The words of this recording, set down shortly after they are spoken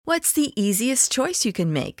What's the easiest choice you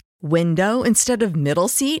can make? Window instead of middle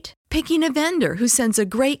seat? Picking a vendor who sends a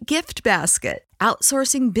great gift basket?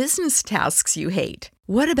 Outsourcing business tasks you hate?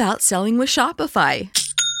 What about selling with Shopify?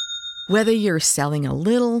 Whether you're selling a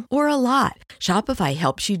little or a lot, Shopify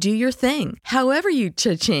helps you do your thing, however you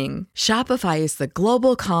cha-ching. Shopify is the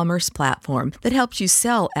global commerce platform that helps you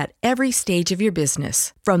sell at every stage of your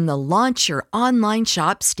business. From the launch your online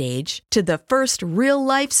shop stage to the first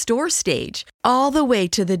real-life store stage, all the way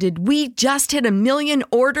to the did we just hit a million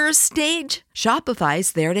orders stage.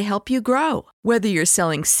 Shopify's there to help you grow. Whether you're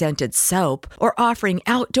selling scented soap or offering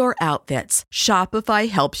outdoor outfits, Shopify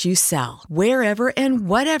helps you sell. Wherever and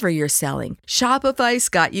whatever you're selling, Shopify's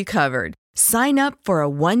got you covered. Sign up for a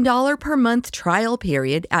 $1 per month trial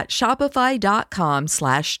period at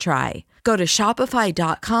shopify.com/try. Go to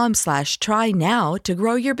shopify.com/try now to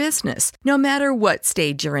grow your business, no matter what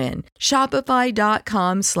stage you're in.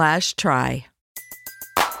 Shopify.com/try.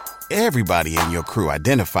 Everybody in your crew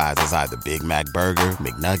identifies as either Big Mac Burger,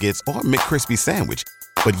 McNuggets, or McCrispy Sandwich.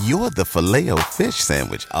 But you're the Filet-O-Fish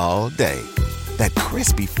Sandwich all day. That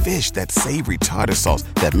crispy fish, that savory tartar sauce,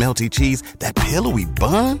 that melty cheese, that pillowy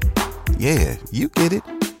bun. Yeah, you get it.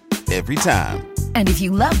 Every time. And if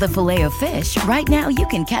you love the Filet-O-Fish, right now you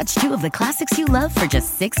can catch two of the classics you love for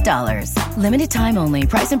just $6. Limited time only.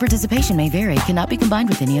 Price and participation may vary. Cannot be combined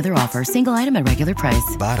with any other offer. Single item at regular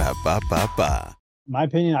price. Ba-da-ba-ba-ba. My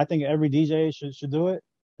opinion, I think every DJ should do it,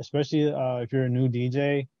 especially if you're a new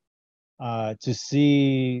DJ, to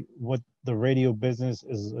see what the radio business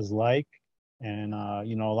is like. And, a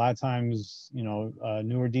lot of times,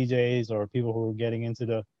 newer DJs or people who are getting into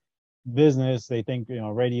the business, they think,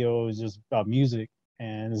 radio is just about music,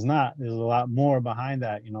 and it's not. There's a lot more behind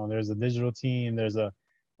that. There's a digital team, there's a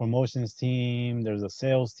promotions team, there's a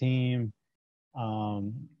sales team.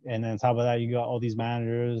 And then on top of that, you got all these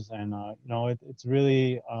managers, and it's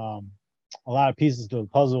really a lot of pieces to the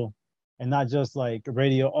puzzle, and not just like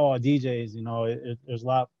radio. DJs, there's a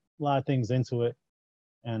lot of things into it,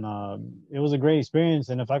 and it was a great experience.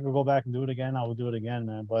 And if I could go back and do it again, I would do it again,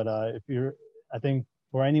 man. But I think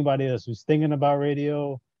for anybody else who's thinking about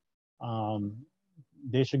radio,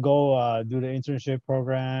 they should go do the internship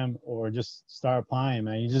program or just start applying,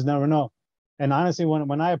 man. You just never know. And honestly,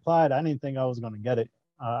 when I applied, I didn't think I was going to get it.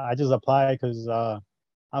 I just applied because I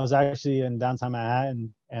was actually in downtown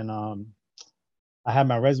Manhattan, and I had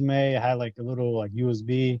my resume. I had like a little like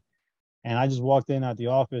USB, and I just walked in at the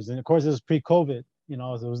office. And of course, it was pre-COVID,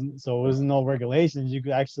 so it was no regulations. You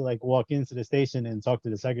could actually like walk into the station and talk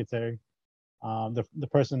to the secretary, the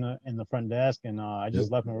person in the front desk, and I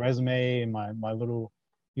just left my resume and my little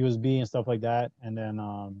USB and stuff like that. And then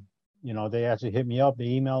they actually hit me up. They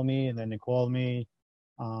emailed me, and then they called me.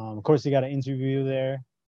 Of course, you got an interview there,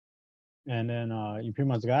 and then you pretty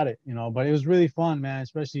much got it, But it was really fun, man,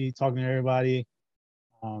 especially talking to everybody.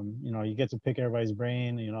 You get to pick everybody's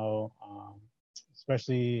brain,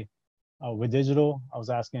 especially with digital. I was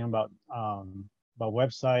asking about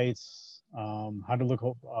websites, how to look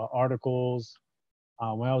up articles.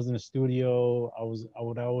 When I was in the studio, I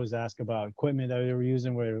would always ask about equipment that they were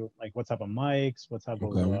using, like what type of mics, what type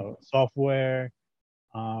of software,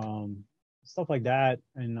 stuff like that.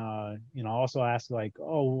 And also ask like,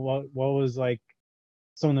 what was like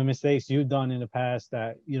some of the mistakes you've done in the past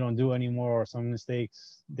that you don't do anymore, or some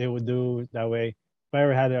mistakes they would do. That way, if I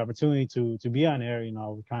ever had the opportunity to be on air, I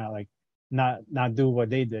would kind of like not do what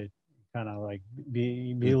they did, kind of like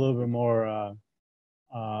be a little bit more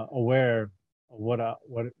aware of what I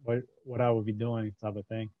would be doing, type of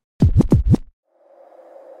thing.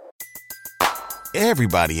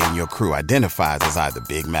 Everybody in your crew identifies as either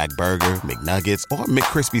Big Mac Burger, McNuggets, or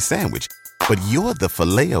McCrispy Sandwich. But you're the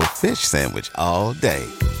Filet-O-Fish Sandwich all day.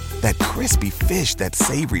 That crispy fish, that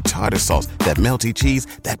savory tartar sauce, that melty cheese,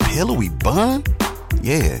 that pillowy bun.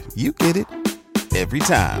 Yeah, you get it. Every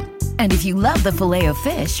time. And if you love the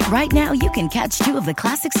Filet-O-Fish, right now you can catch two of the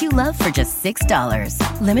classics you love for just $6.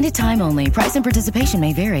 Limited time only. Price and participation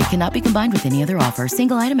may vary. Cannot be combined with any other offer.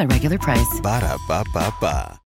 Single item at regular price. Ba-da-ba-ba-ba.